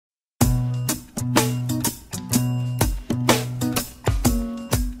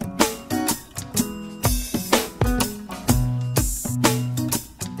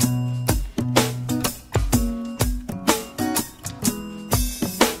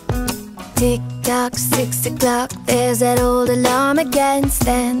Tick-tock, 6 o'clock, there's that old alarm again.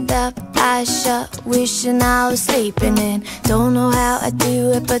 Stand up, eyes shut, wishing I was sleeping in. Don't know how I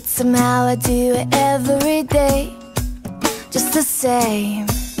do it, but somehow I do it every day, just the same.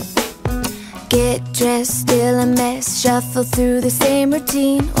 Get dressed, still a mess, shuffle through the same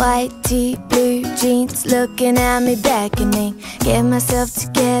routine. White tee, blue jeans, looking at me beckoning. Get myself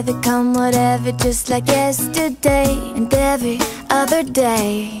together, come whatever, just like yesterday and every other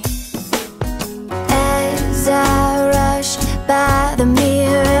day. As I rush by, the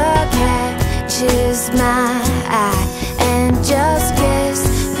mirror catches my eye, and just guess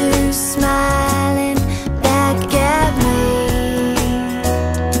who's smiling back at me.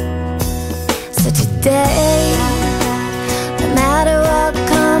 So today, no matter what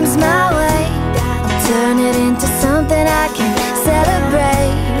comes my way, I'll turn it into something I can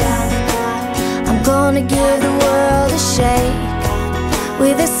celebrate. I'm gonna give the world a shake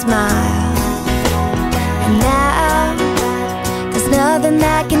with a smile. And now, there's nothing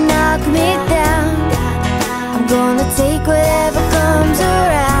that can knock me down. I'm gonna take whatever comes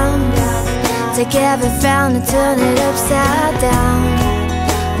around, take every frown and turn it upside down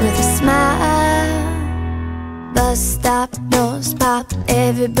with a smile. Bus stop, doors pop,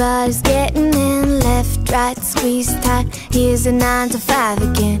 everybody's getting in. Left, right, squeeze tight, here's a 9 to 5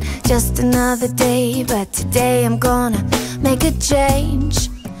 again. Just another day, but today I'm gonna make a change,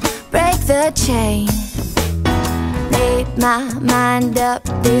 break the chain. Made my mind up,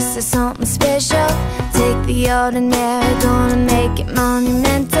 this is something special. Take the ordinary, gonna make it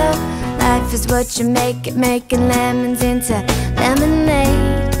monumental. Life is what you make it, making lemons into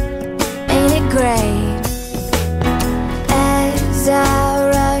lemonade. Ain't it great? As I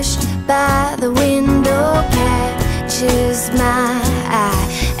rush by, the window catches my eye,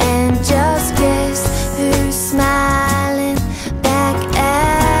 and just guess who's smiling back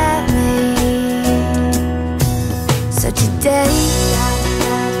at me. So today,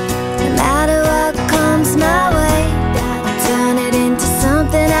 no matter what comes my way, I'll turn it into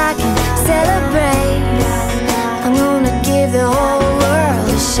something I can celebrate. I'm gonna give the whole world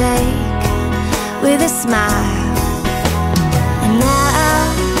a shake with a smile. And now,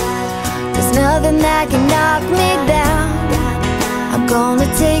 there's nothing that can knock me down. I'm gonna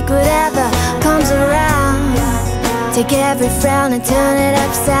take whatever comes around, take every frown and turn it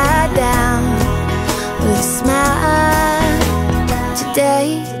upside down with a smile. Today,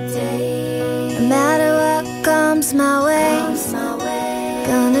 no matter what comes my way,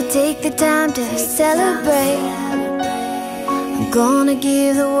 gonna take the time to celebrate. I'm gonna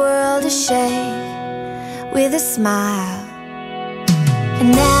give the world a shake with a smile.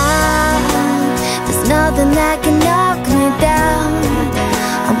 And now, there's nothing that can knock me down.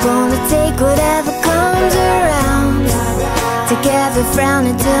 I'm gonna take whatever comes around, take every frown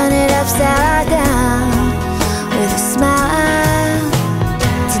and turn it upside down with a smile.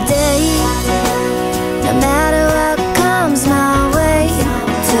 Today, no matter what comes my way,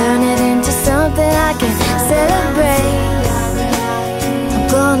 turn it into something I can celebrate. I'm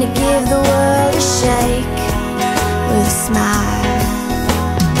gonna give the world a shake with a smile.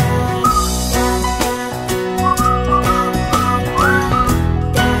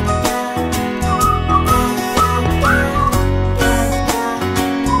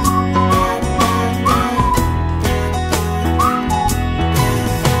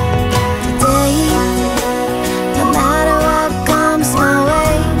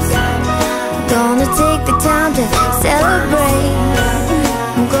 Take the time to celebrate.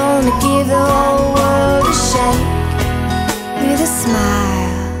 I'm gonna give the whole